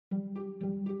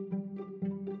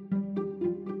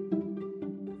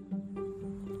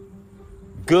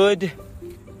Good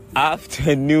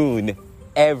afternoon,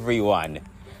 everyone,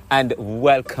 and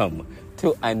welcome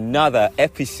to another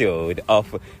episode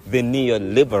of the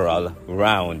Neoliberal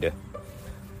Round.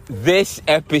 This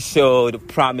episode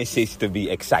promises to be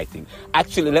exciting.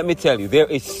 Actually, let me tell you, there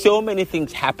is so many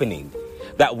things happening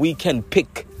that we can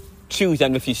pick, choose,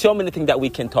 and refuse. So many things that we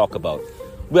can talk about.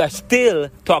 We are still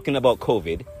talking about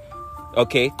COVID.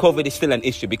 Okay, COVID is still an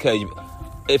issue because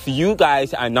if you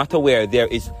guys are not aware, there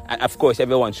is, and of course,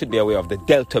 everyone should be aware of the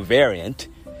Delta variant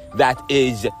that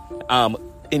is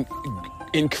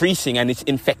increasing and it's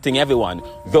infecting everyone,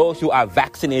 those who are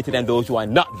vaccinated and those who are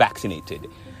not vaccinated.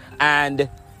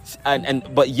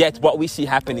 But yet what we see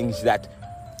happening is that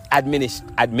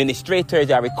administrators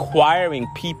are requiring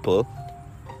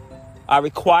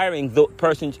the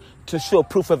persons to show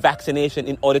proof of vaccination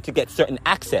in order to get certain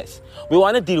access. We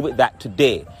want to deal with that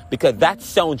today because that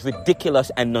sounds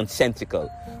ridiculous and nonsensical,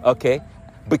 okay?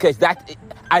 Because that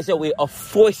as a way of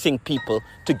forcing people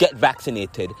to get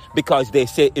vaccinated because they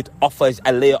say it offers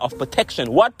a layer of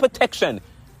protection. What protection?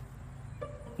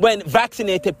 When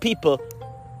vaccinated people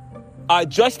are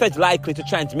just as likely to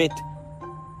transmit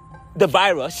the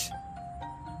virus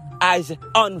as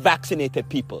unvaccinated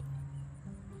people.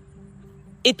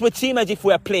 It would seem as if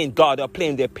we are playing God or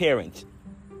playing their parents.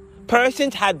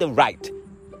 Persons had the right,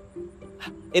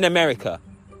 in America,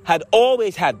 had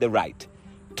always had the right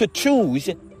to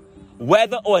choose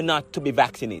whether or not to be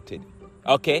vaccinated.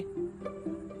 Okay?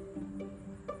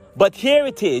 But here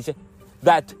it is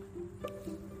that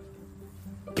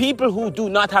people who do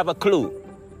not have a clue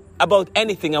about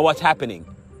anything and what's happening.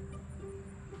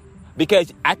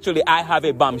 Because actually I have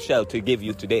a bombshell to give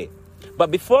you today. But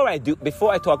before I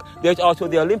talk, there's also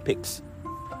the Olympics,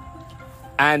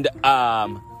 and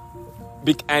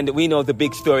we know the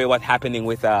big story what's happening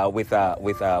with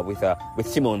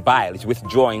Simone Biles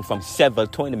withdrawing from several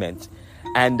tournaments,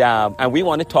 and we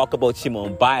want to talk about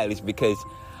Simone Biles because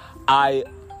I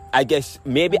guess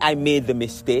maybe I made the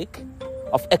mistake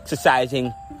of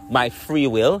exercising my free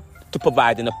will to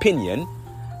provide an opinion,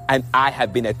 and I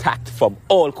have been attacked from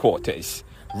all quarters.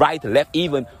 Right, left,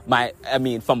 when I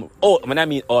mean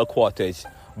all quarters,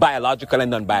 biological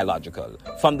and non-biological,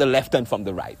 from the left and from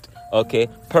the right, okay?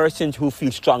 Persons who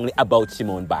feel strongly about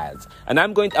Simone Biles. And I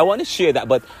want to share that,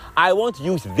 but I won't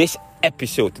use this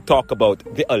episode to talk about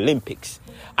the Olympics.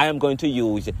 I am going to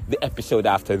use the episode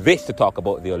after this to talk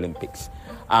about the Olympics.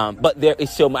 But there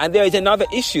is and there is another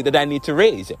issue that I need to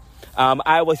raise.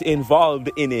 I was involved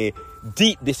in a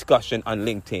deep discussion on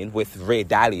LinkedIn with Ray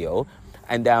Dalio,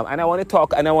 and I want to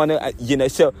talk, and I want to,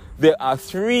 so there are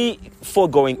three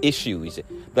foregoing issues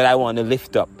that I want to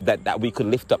lift up, that we could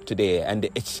lift up today, and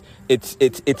it's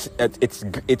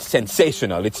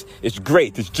sensational, it's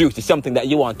great, it's juicy, it's something that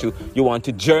you want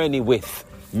to journey with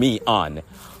me on,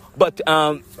 but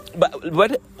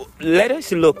let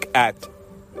us look at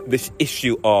this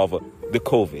issue of the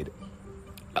COVID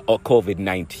or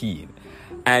COVID-19,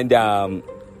 and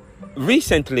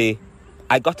recently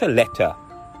I got a letter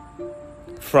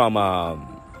from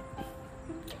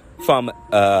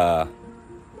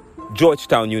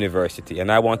Georgetown University,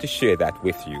 and I want to share that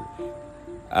with you,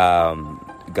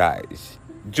 guys.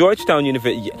 Georgetown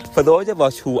University. For those of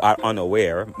us who are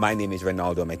unaware, my name is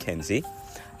Ronaldo McKenzie.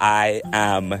 I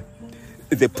am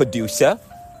the producer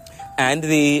and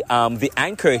the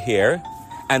anchor here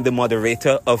and the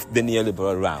moderator of the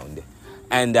Neoliberal Round,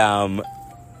 and I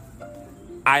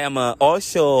am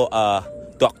also a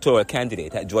doctoral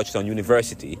candidate at Georgetown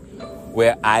University,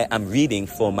 where I am reading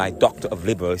for my Doctor of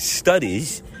Liberal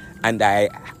Studies, and I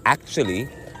actually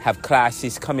have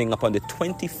classes coming up on the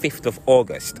 25th of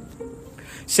August.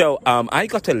 So I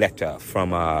got a letter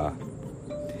from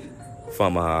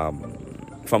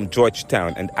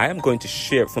Georgetown, and I am going to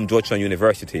share from Georgetown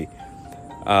University,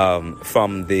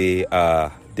 from the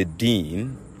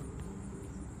dean.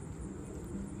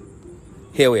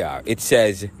 Here we are. It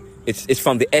says it's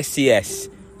from the SCS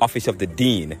Office of the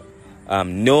Dean.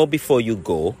 Know before you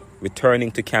go,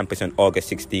 returning to campus on August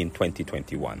 16,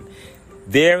 2021.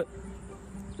 Their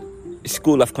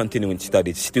School of Continuing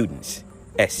Studies students,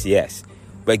 SCS,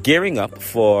 were gearing up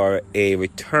for a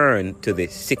return to the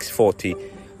 640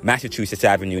 Massachusetts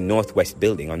Avenue Northwest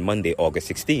building on Monday, August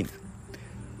 16th.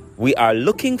 We are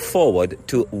looking forward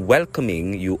to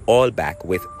welcoming you all back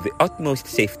with the utmost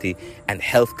safety and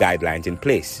health guidelines in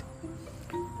place.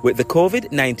 With the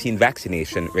COVID-19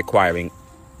 vaccination requirement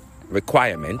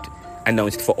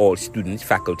announced for all students,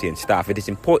 faculty, and staff, it is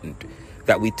important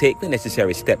that we take the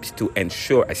necessary steps to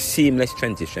ensure a seamless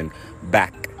transition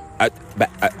back.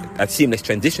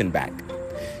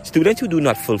 Students who do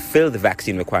not fulfill the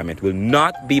vaccine requirement will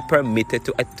not be permitted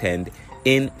to attend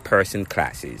in-person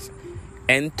classes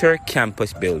enter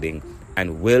campus building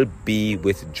and will be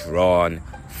withdrawn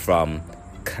from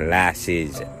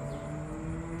classes.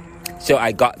 So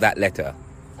I got that letter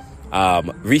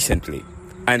recently,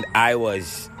 and I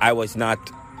was not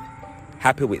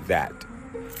happy with that.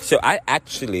 So I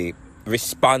actually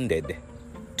responded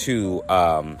to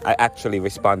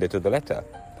the letter,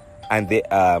 and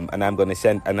I'm going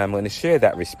to share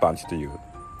that response to you.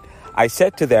 I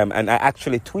said to them, and I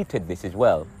actually tweeted this as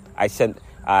well.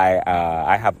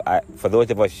 For those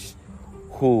of us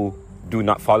who do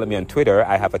not follow me on Twitter,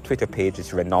 I have a Twitter page.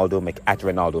 It's at Ronaldo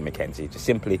McKenzie. Just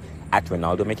simply at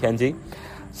Ronaldo McKenzie.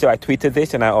 So I tweeted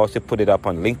this, and I also put it up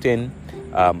on LinkedIn.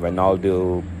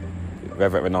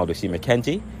 Reverend Ronaldo C.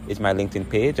 McKenzie is my LinkedIn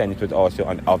page, and it was also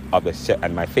on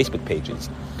my Facebook pages.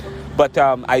 But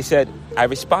I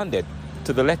responded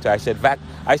to the letter. I said,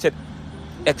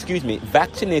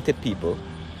 vaccinated people,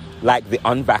 like the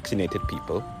unvaccinated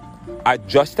people, are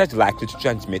just as likely to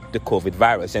transmit the COVID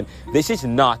virus. And this is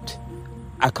not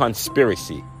a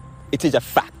conspiracy. It is a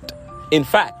fact. In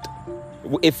fact,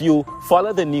 if you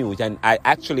follow the news, and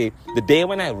the day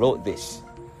when I wrote this,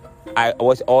 I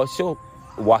was also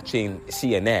watching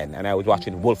CNN, and I was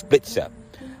watching Wolf Blitzer.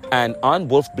 And on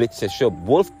Wolf Blitzer's show,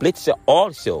 Wolf Blitzer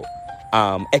also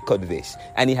echoed this.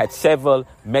 And he had several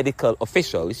medical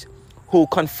officials who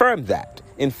confirmed that.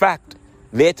 In fact,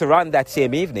 later on that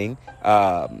same evening,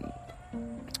 who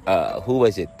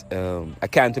was it? I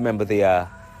can't remember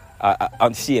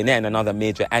on CNN, another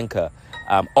major anchor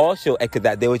also echoed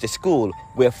that there was a school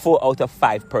where 4 out of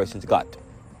 5 persons got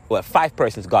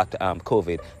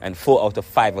COVID, and 4 out of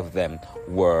 5 of them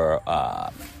were,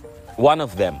 one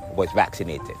of them was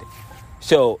vaccinated.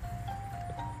 So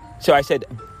I said,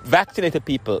 vaccinated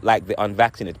people, like the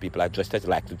unvaccinated people, are just as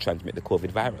likely to transmit the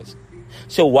COVID virus.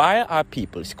 So why are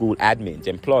people, school admins,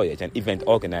 employers, and event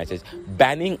organizers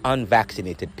banning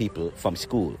unvaccinated people from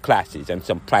school, classes, and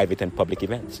some private and public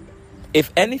events?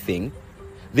 If anything,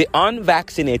 the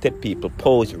unvaccinated people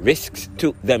pose risks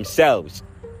to themselves,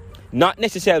 not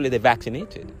necessarily the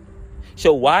vaccinated.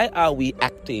 So why are we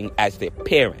acting as their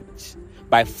parents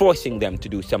by forcing them to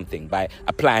do something, by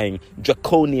applying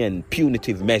draconian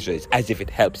punitive measures as if it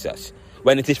helps us,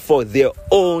 when it is for their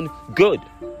own good?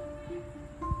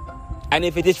 And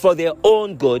if it is for their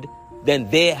own good, then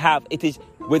it is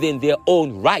within their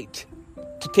own right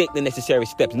to take the necessary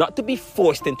steps, not to be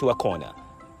forced into a corner.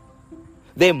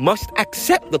 They must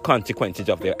accept the consequences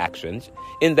of their actions,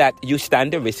 in that you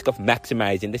stand the risk of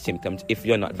maximizing the symptoms if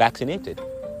you're not vaccinated.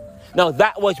 Now,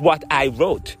 that was what I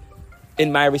wrote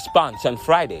in my response on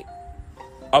Friday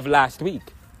of last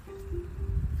week.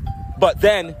 But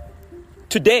then,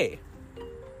 today,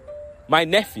 my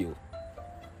nephew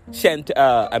sent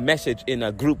a message in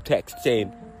a group text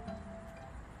saying,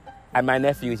 and my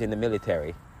nephew is in the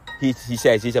military. He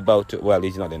says he's about to, well,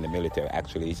 he's not in the military,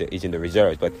 actually. He's in the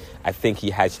reserves, but I think he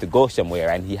has to go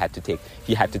somewhere, and he had to take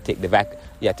a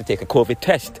COVID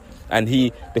test. And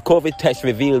the COVID test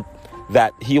revealed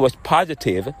that he was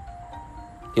positive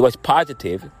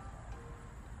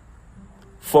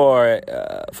for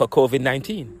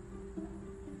COVID-19.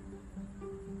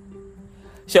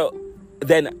 So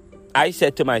then I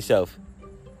said to myself,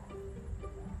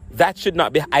 that should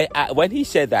not be. When he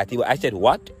said that, I said,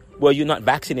 what? Were you not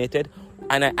vaccinated?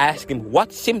 And I asked him,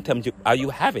 what symptoms are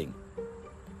you having?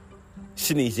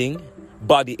 Sneezing,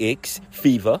 body aches,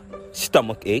 fever,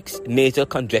 stomach aches, nasal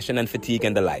congestion and fatigue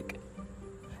and the like.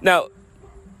 Now,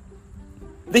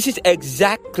 this is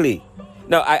exactly...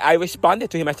 Now, I responded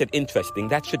to him. I said, interesting,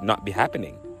 that should not be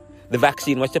happening. The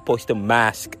vaccine was supposed to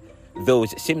mask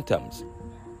those symptoms.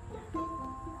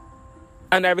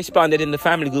 And I responded in the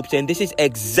family group saying, this is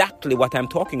exactly what I'm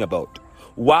talking about.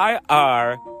 Why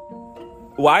are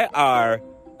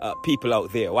people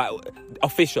out there,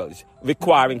 officials,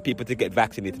 requiring people to get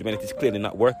vaccinated when it is clearly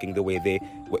not working the way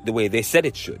they said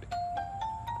it should?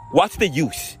 What's the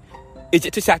use? Is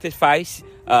it to satisfy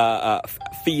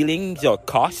feelings or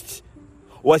costs?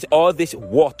 Was all this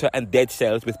water and dead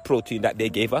cells with protein that they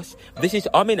gave us? This is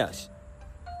ominous.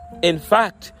 In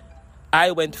fact,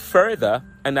 I went further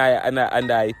and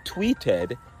I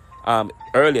tweeted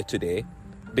earlier today,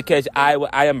 because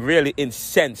I am really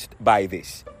incensed by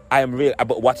this. I am really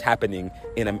about what's happening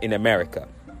in America.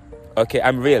 Okay,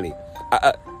 I'm really.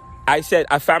 I said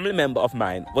a family member of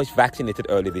mine was vaccinated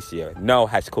early this year, now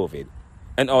has COVID.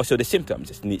 And also the symptoms,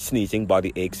 sneezing,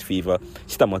 body aches, fever,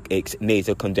 stomach aches,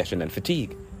 nasal congestion and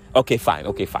fatigue. Okay, fine.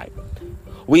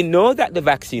 We know that the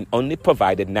vaccine only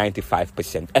provided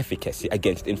 95% efficacy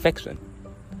against infection.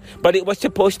 But it was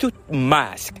supposed to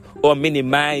mask or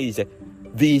minimize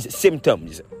these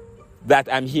symptoms. that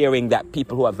I'm hearing that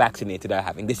people who are vaccinated are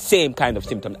having the same kind of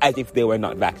symptoms as if they were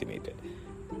not vaccinated.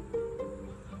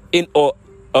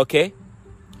 Okay?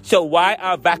 So why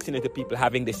are vaccinated people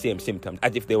having the same symptoms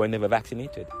as if they were never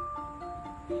vaccinated?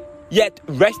 Yet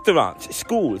restaurants,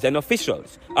 schools, and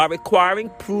officials are requiring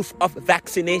proof of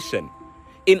vaccination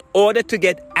in order to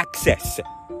get access.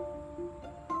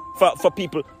 For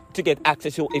people to get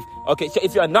access. So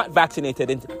if you are not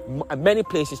vaccinated, in many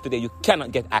places today you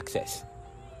cannot get access.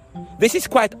 This is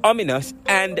quite ominous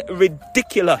and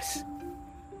ridiculous.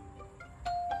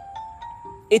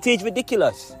 It is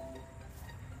ridiculous.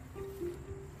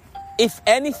 If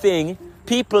anything,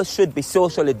 people should be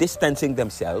socially distancing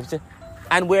themselves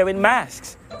and wearing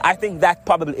masks. I think that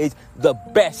probably is the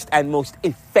best and most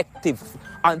effective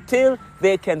until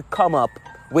they can come up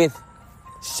with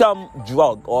some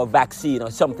drug or vaccine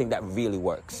or something that really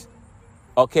works.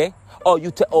 Okay? Or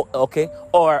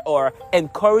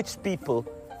encourage people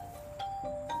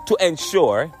to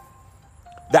ensure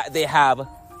that they have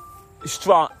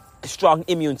strong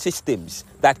immune systems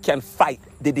that can fight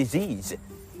the disease.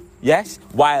 Yes?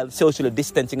 While socially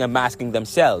distancing and masking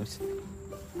themselves.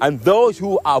 And those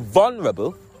who are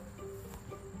vulnerable,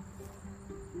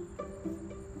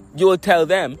 you will tell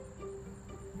them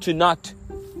to not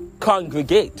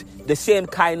congregate. The same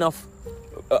kind of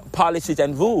policies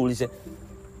and rules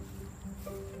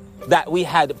that we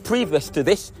had previous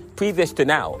to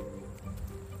now,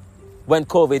 when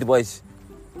COVID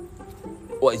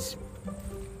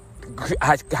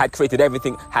had created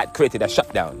everything, had created a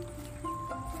shutdown.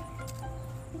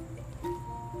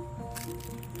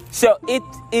 So it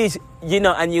is,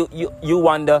 and you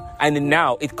wonder, and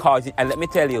now it causes, and let me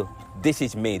tell you, this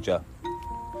is major.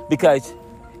 Because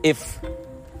if,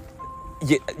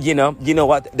 you know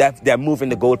what, they're moving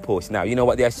the goalposts now. You know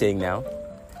what they're saying now?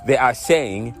 They are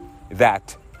saying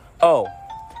that,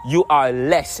 you are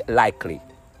less likely.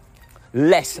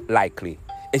 Less likely.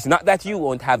 It's not that you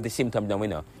won't have the symptoms, no, we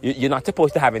know. You're not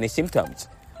supposed to have any symptoms.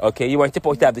 Okay, you weren't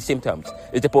supposed to have the symptoms.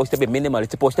 It's supposed to be minimal.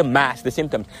 It's supposed to mask the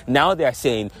symptoms. Now they're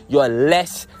saying you're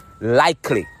less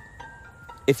likely.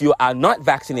 If you are not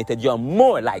vaccinated, you're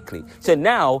more likely. So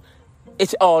now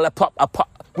it's all a pop.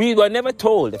 We were never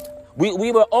told.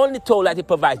 We were only told that it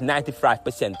provides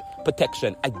 95%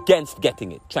 protection against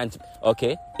getting it,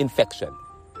 infection.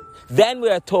 Then we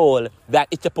are told that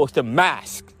it's supposed to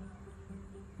mask.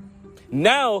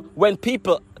 Now, when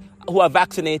people who are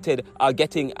vaccinated are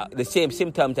getting the same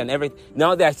symptoms and everything,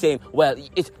 now they're saying, well,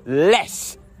 it's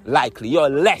less likely. You're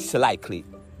less likely.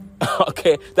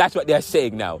 Okay, that's what they're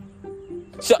saying now.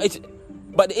 So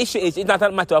but the issue is, it's not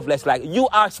a matter of less likely. You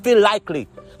are still likely.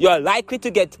 You're likely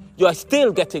to you're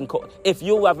still getting COVID. If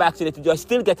you are vaccinated, you're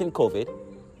still getting COVID.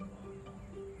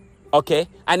 Okay,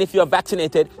 and if you're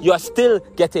vaccinated, you're still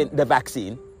getting the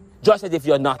vaccine, just as if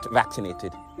you're not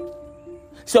vaccinated.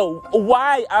 So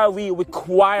why are we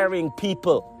requiring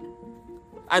people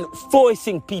and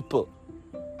forcing people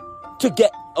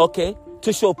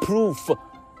to show proof?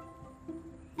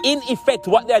 In effect,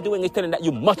 what they're doing is telling that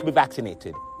you must be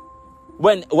vaccinated.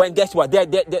 When guess what?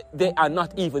 They are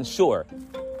not even sure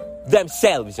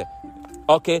themselves.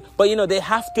 Okay? But they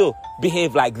have to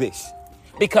behave like this.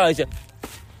 Because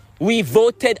we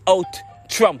voted out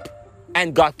Trump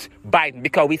and got Biden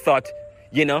because we thought,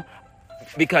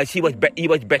 because he was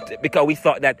better, because we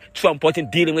thought that Trump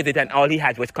wasn't dealing with it and all he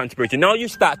had was conspiracy. Now you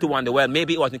start to wonder, well,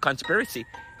 maybe it wasn't conspiracy.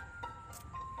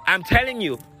 I'm telling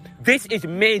you, this is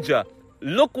major.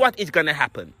 Look what is going to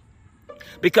happen.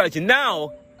 Because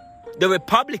now the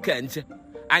Republicans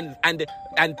and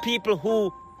people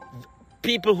who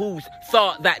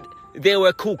thought that they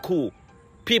were cool,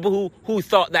 people who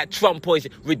thought that Trump was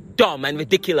dumb and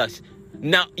ridiculous,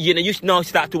 now you now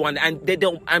start to wonder,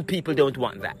 and people don't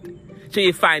want that. So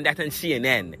you find that on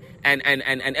CNN and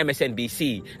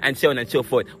MSNBC and so on and so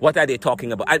forth. What are they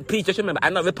talking about? And please just remember,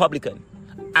 I'm not Republican.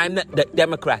 I'm not the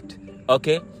Democrat.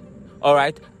 Okay? All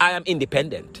right? I am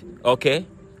independent. Okay?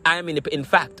 I am in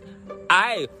fact,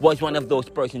 I was one of those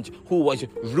persons who was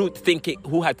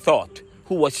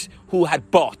who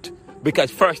had bought. Because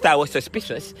first I was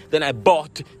suspicious, then I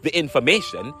bought the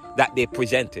information that they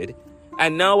presented.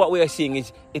 And now what we are seeing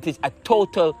is it is a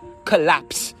total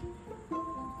collapse.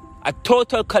 A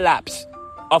total collapse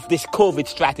of this COVID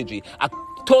strategy. A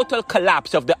total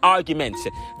collapse of the arguments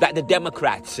that the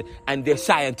Democrats and their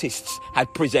scientists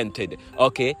had presented.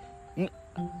 Okay?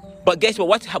 But guess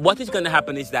what? What is going to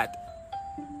happen is that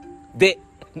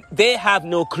they have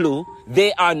no clue.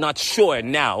 They are not sure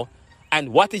now. And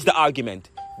what is the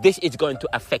argument? This is going to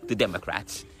affect the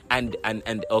Democrats and their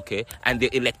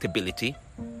electability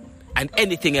and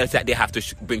anything else that they have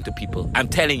to bring to people. I'm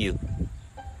telling you.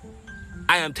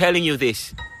 I am telling you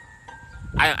this.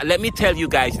 Let me tell you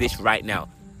guys this right now.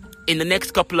 In the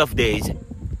next couple of days,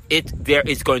 there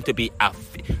is going to be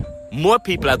more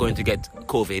people are going to get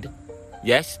COVID.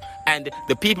 Yes, and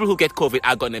the people who get COVID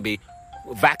are going to be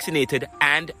vaccinated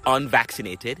and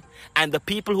unvaccinated, and the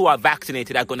people who are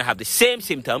vaccinated are going to have the same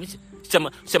symptoms. Some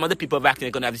other people are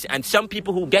vaccinated going to have this, and some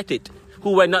people who get it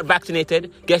who were not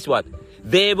vaccinated, guess what?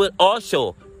 They will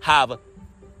also have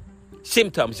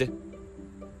symptoms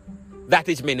that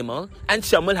is minimal, and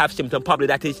some will have symptoms probably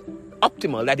that is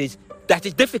optimal, that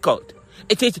is difficult.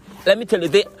 It is. Let me tell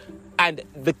you, and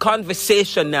the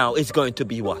conversation now is going to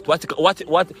be what? What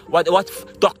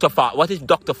Dr. Fox? What is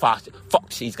Dr. Fox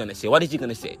he's going to say? What is he going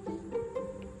to say?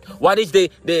 What is the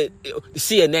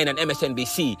CNN and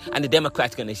MSNBC and the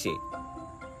Democrats going to say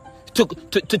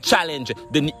to challenge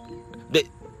the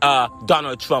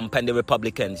Donald Trump and the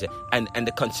Republicans and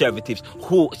the conservatives,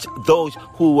 those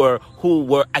who were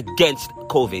against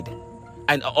COVID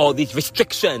and all these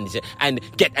restrictions and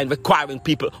requiring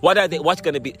people? What are they? What's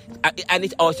going to be? And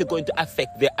it's also going to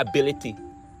affect their ability,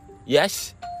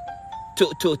 yes,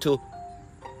 to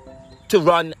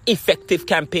run effective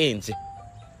campaigns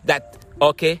that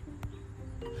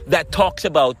talks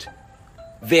about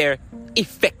their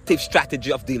effective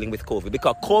strategy of dealing with COVID,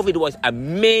 because COVID was a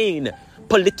main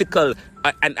political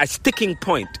and a sticking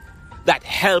point that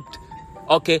helped,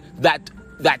 that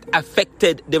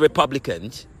affected the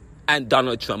Republicans and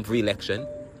Donald Trump re-election,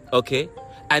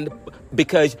 and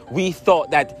because we thought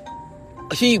that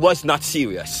he was not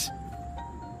serious,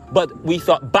 but we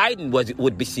thought Biden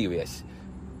would be serious,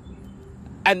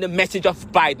 and the message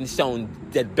of Biden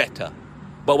sounded better.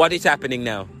 But what is happening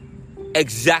now?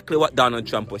 Exactly what Donald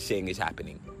Trump was saying is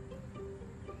happening.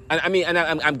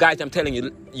 And guys, I'm telling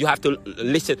you, you have to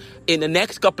listen. In the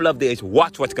next couple of days,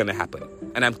 watch what's going to happen.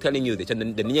 And I'm telling you this,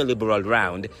 and the neoliberal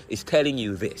round is telling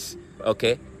you this,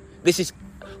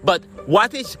 but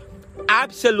what is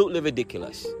absolutely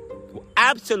ridiculous,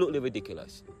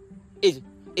 is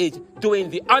doing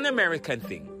the un-American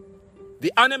thing,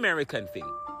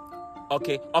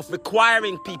 of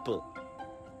requiring people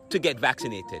to get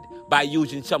vaccinated by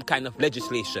using some kind of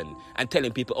legislation and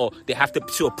telling people, they have to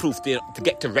show proof to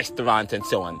get to restaurants and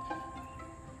so on.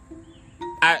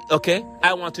 I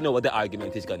want to know what the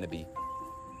argument is going to be.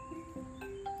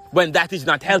 When that is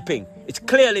not helping. It's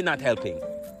clearly not helping.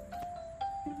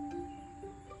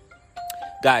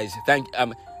 Guys,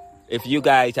 if you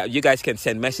guys can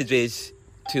send messages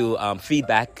to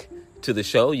feedback to the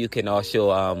show. You can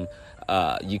also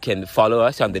you can follow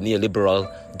us on the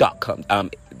neoliberal.com,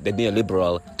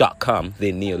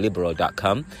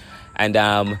 and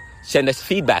send us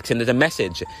feedback, send us a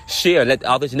message, share, let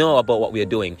others know about what we are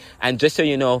doing. And just so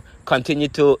you know, continue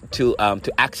to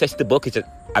access the book. It's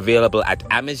available at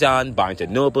Amazon, Barnes &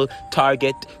 Noble,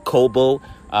 Target, Kobo.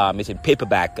 It's in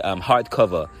paperback,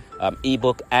 hardcover,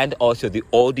 ebook, and also the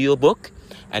audio book.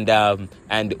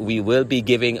 And we will be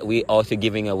giving away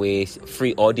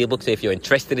free audiobooks. So if you're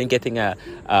interested in getting a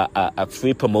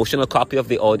free promotional copy of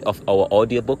our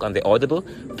audiobook on the Audible,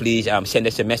 please send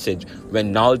us a message,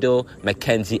 Ronaldo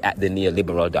Mackenzie at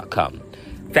theneoliberal.com.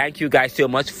 Thank you guys so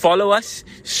much. Follow us,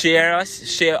 share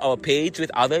our page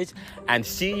with others, and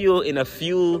see you in a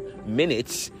few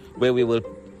minutes where we will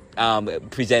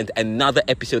present another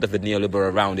episode of the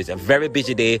Neoliberal Round. It's a very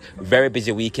busy day, very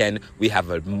busy weekend. We have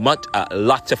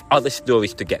lots of other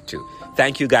stories to get to.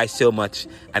 Thank you guys so much,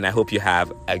 and I hope you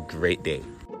have a great day.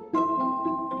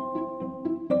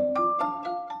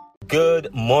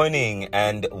 Good morning,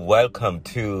 and welcome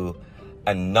to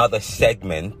another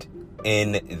segment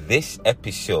in this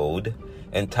episode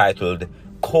entitled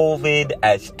COVID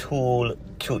as Tool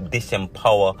to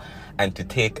Disempower and to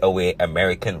Take Away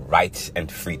American Rights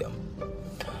and Freedom.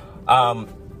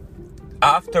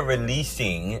 After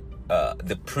releasing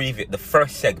the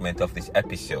first segment of this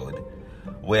episode,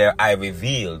 where I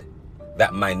revealed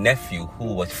that my nephew,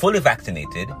 who was fully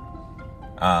vaccinated,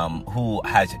 who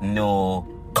has no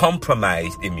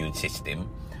compromised immune system,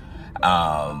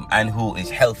 and who is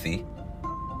healthy,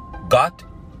 got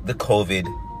the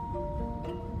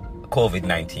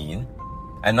COVID-19.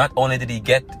 And not only did he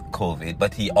get COVID,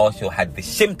 but he also had the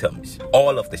symptoms,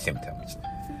 all of the symptoms.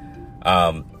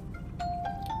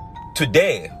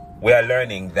 Today, we are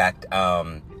learning that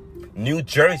New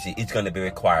Jersey is going to be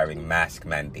requiring mask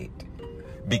mandate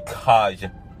because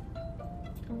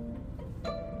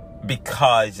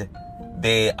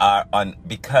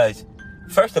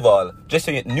first of all, just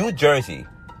so you know, New Jersey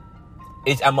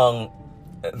is among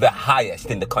the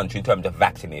highest in the country in terms of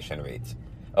vaccination rates.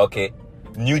 Okay,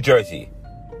 New Jersey.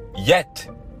 Yet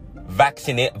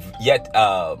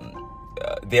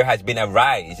there has been a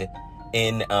rise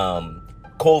in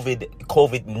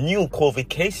new COVID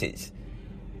cases.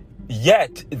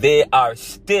 Yet they are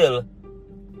still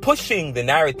pushing the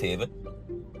narrative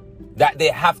that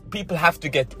people have to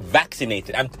get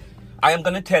vaccinated. I am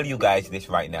going to tell you guys this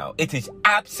right now. It is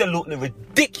absolutely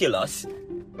ridiculous,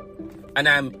 and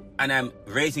I'm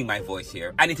raising my voice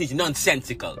here, and it is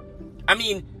nonsensical. I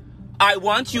mean, I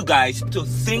want you guys to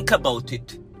think about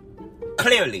it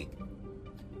clearly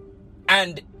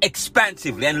and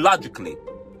expansively and logically.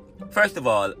 First of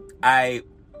all, I'm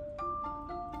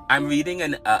reading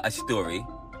a story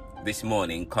this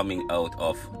morning coming out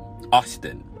of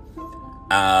Austin.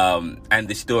 And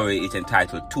the story is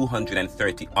entitled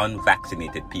 230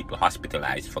 Unvaccinated People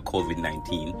Hospitalized for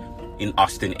COVID-19 in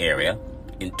Austin area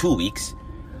in 2 weeks,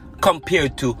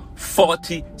 compared to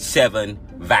 47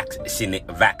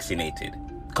 vaccinated.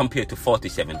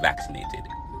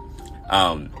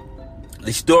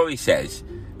 The story says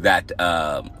that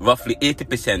roughly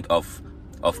 80% of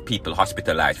people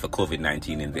hospitalized for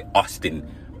COVID-19 in the Austin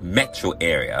metro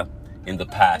area in the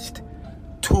past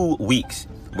 2 weeks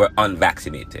were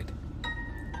unvaccinated.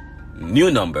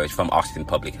 New numbers from Austin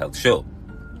Public Health show.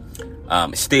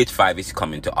 Stage 5 is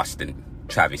coming to Austin,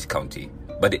 Travis County,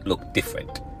 but it looked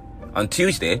different. On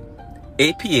Tuesday,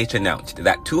 APH announced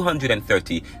that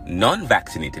 230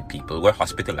 non-vaccinated people were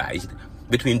hospitalized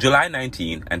between July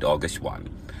 19 and August 1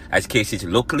 as cases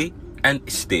locally and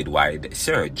statewide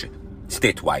surge.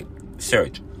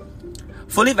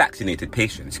 Fully vaccinated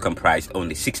patients comprised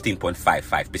only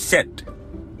 16.55%.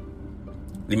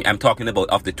 I'm talking about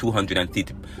of the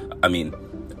 230,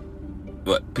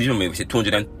 presumably we said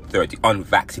 230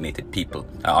 unvaccinated people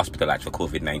are hospitalized for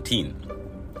COVID-19.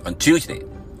 On Tuesday,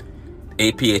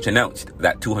 APH announced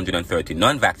that 230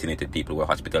 non-vaccinated people were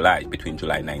hospitalized between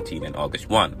July 19 and August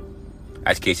 1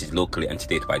 as cases locally and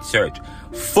statewide surge.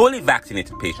 Fully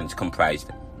vaccinated patients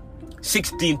comprised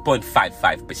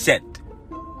 16.55%.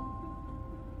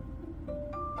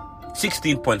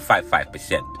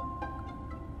 16.55%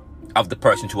 of the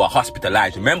persons who are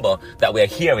hospitalized. Remember that we're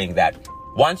hearing that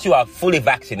once you are fully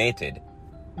vaccinated,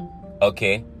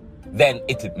 okay, then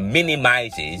it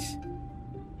minimizes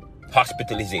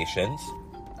hospitalizations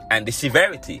and the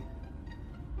severity.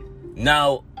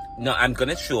 Now I'm going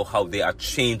to show how they are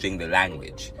changing the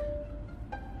language.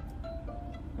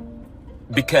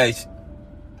 Because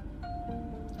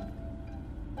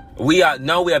we are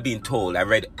being told, I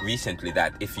read recently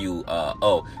that if you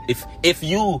are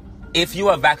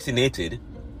vaccinated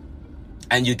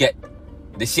and you get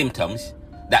the symptoms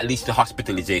that leads to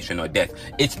hospitalization or death,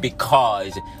 it's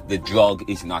because the drug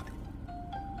is not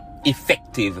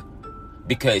effective,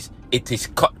 because it is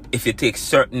if you take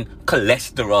certain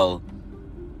cholesterol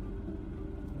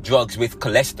drugs with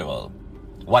cholesterol,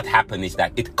 what happens is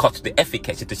that it cuts the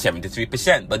efficacy to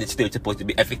 73%, but it's still supposed to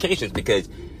be efficacious because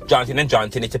Johnson &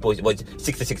 Johnson is supposed to be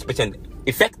 66%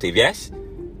 effective, yes?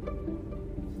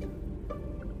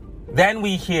 Then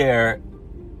we hear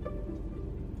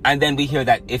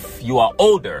that if you are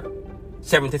older,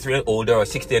 73 and older or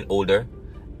 60 and older,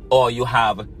 or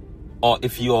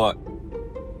if you're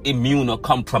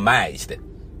immunocompromised,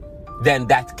 then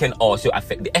that can also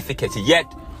affect the efficacy. Yet,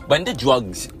 when the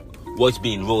drugs was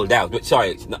being rolled out,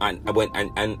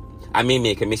 I may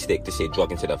make a mistake to say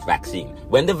drug instead of vaccine.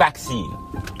 When the vaccine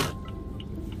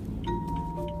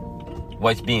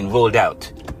was being rolled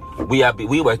out,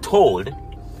 we were told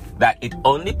that it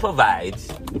only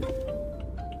provides.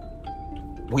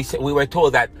 We were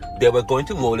told that they were going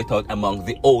to roll it out among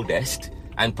the oldest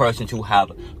and persons who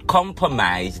have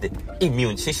compromised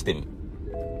immune system.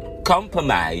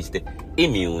 Compromised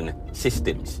immune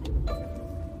systems.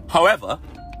 However,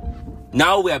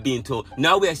 now we are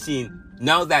seeing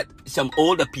that some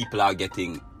older people are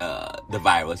getting the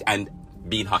virus and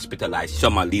being hospitalized.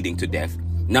 Some are leading to death.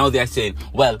 Now they're saying,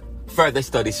 well, further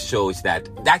studies shows that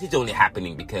is only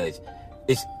happening because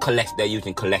it's they're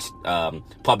using cholesterol.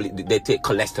 Probably they take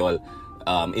cholesterol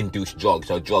induced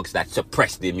drugs or drugs that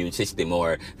suppress the immune system,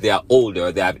 or they are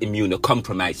older, they have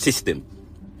immunocompromised system.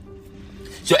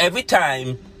 So every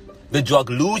time the drug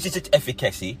loses its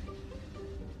efficacy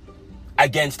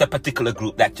against a particular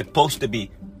group that's supposed to be,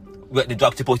 where the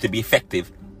drug's supposed to be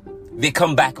effective, they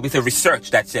come back with a research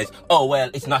that says, oh,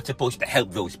 well, it's not supposed to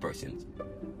help those persons.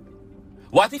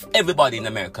 What if everybody in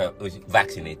America was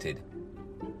vaccinated?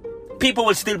 People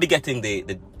will still be getting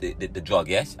the drug,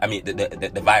 yes? I mean,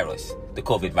 the virus, the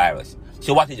COVID virus.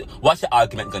 So what's the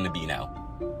argument going to be now?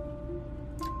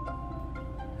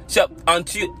 So on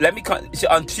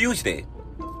Tuesday,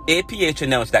 APH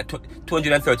announced that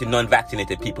 230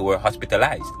 non-vaccinated people were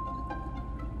hospitalized.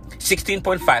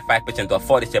 16.55% or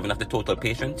 47 of the total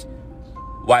patients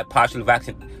while partially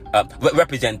vaccinated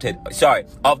represented. Sorry,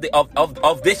 of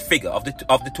this figure of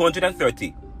the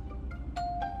 230.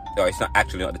 No, it's not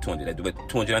actually not the 200. But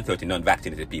 230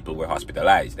 non-vaccinated people were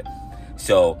hospitalized.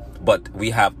 So, but we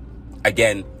have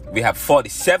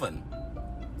 47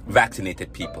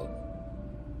 vaccinated people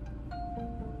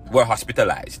were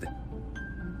hospitalized.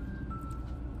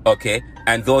 Okay,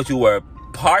 and those who were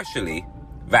partially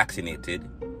vaccinated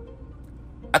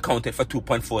accounted for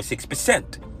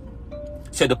 2.46%.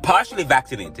 So the partially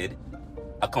vaccinated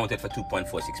accounted for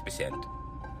 2.46%,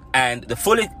 and the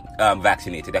fully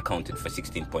vaccinated accounted for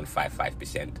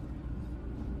 16.55%.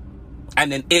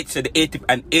 And then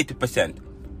 80%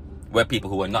 were people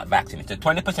who were not vaccinated.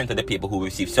 So 20% of the people who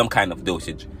received some kind of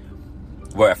dosage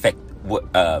were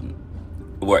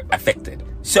affected.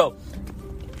 So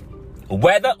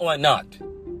whether or not,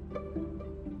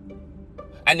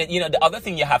 and then, the other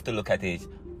thing you have to look at is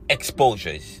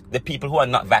exposures. The people who are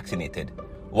not vaccinated,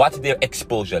 what's their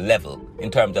exposure level in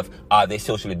terms of, are they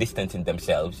socially distancing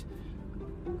themselves?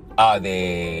 Are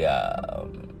they,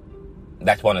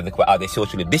 that's one of the, are they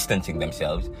socially distancing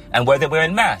themselves? And were they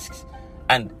wearing masks?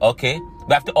 And, okay,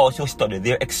 we have to also study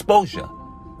their exposure.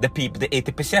 The people, the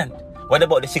 80%. What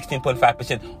about the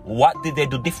 16.5%? What did they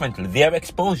do differently? Their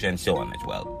exposure and so on as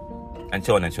well. And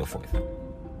so on and so forth.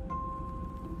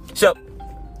 So,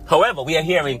 however, we are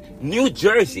hearing New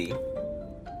Jersey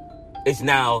is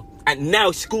now, and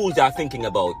now schools are thinking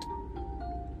about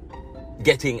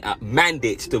getting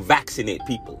mandates to vaccinate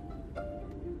people.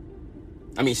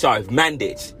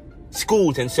 Mandates.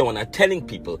 Schools and so on are telling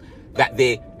people that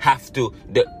they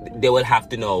will have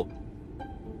to know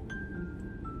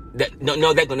that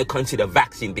no, they're going to consider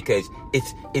vaccine because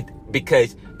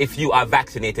because if you are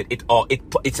vaccinated,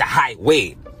 it's a high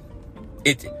way.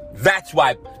 That's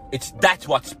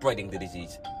what's spreading the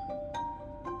disease.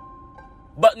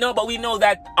 But we know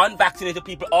that unvaccinated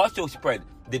people also spread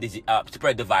the disease,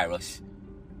 spread the virus.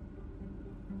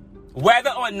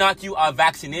 Whether or not you are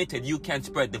vaccinated, you can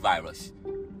spread the virus.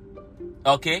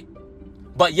 Okay?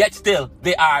 But yet still,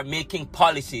 they are making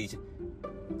policies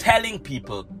telling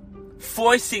people,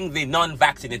 forcing the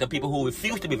non-vaccinated people who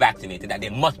refuse to be vaccinated, that they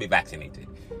must be vaccinated.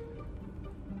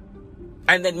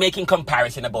 And then making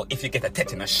comparison about if you get a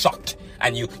tetanus shot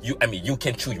and you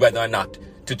can choose whether or not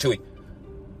to do it.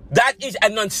 That is a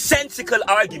nonsensical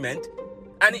argument,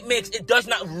 and it does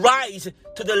not rise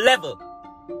to the level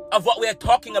of what we are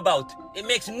talking about. It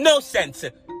makes no sense.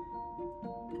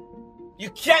 You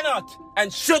cannot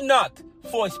and should not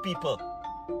force people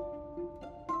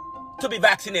to be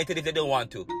vaccinated if they don't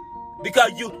want to.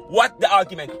 Because what the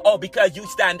argument? Oh, because you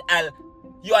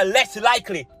you are less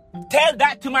likely. Tell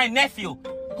that to my nephew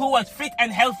who was fit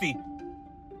and healthy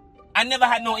and never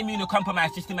had no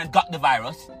immunocompromised system and got the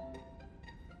virus.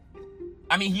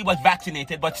 He was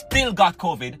vaccinated but still got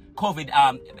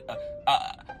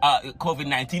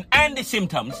COVID-19 and the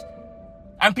symptoms,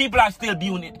 and people are still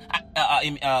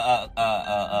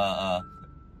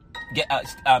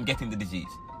getting the disease.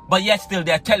 But yet still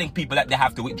they're telling people that they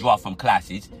have to withdraw from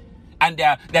classes, and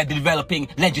they're developing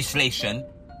legislation.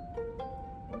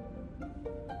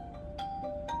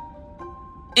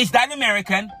 Is that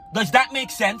American? Does that make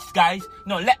sense, guys?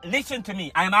 No, listen to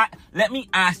me. Let me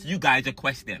ask you guys a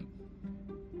question.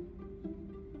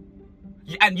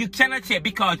 And you cannot say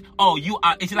because you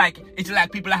are. It's like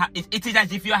people are. It is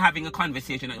as if you are having a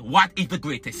conversation. What is the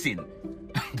greatest sin?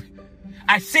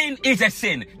 A sin is a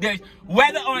sin. There's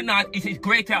whether or not it is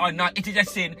greater or not. It is a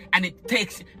sin, and it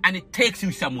takes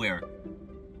you somewhere.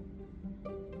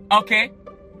 Okay.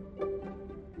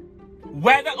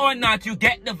 Whether or not you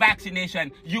get the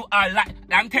vaccination, you are like.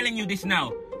 I'm telling you this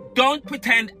now. Don't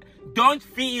pretend. Don't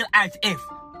feel as if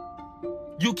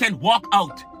you can walk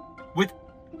out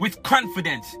with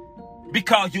confidence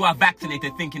because you are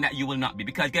vaccinated, thinking that you will not be.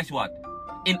 Because guess what?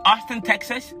 In Austin,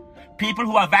 Texas, people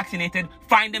who are vaccinated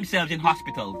find themselves in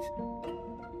hospitals.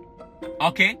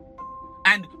 Okay?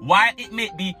 And while it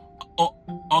may be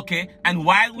okay, and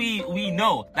while we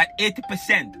know that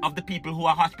 80% of the people who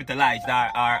are hospitalized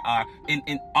are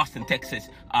in Austin, Texas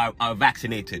are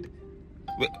vaccinated.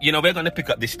 We're going to pick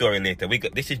up this story later.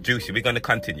 This is juicy. We're going to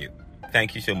continue.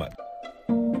 Thank you so much.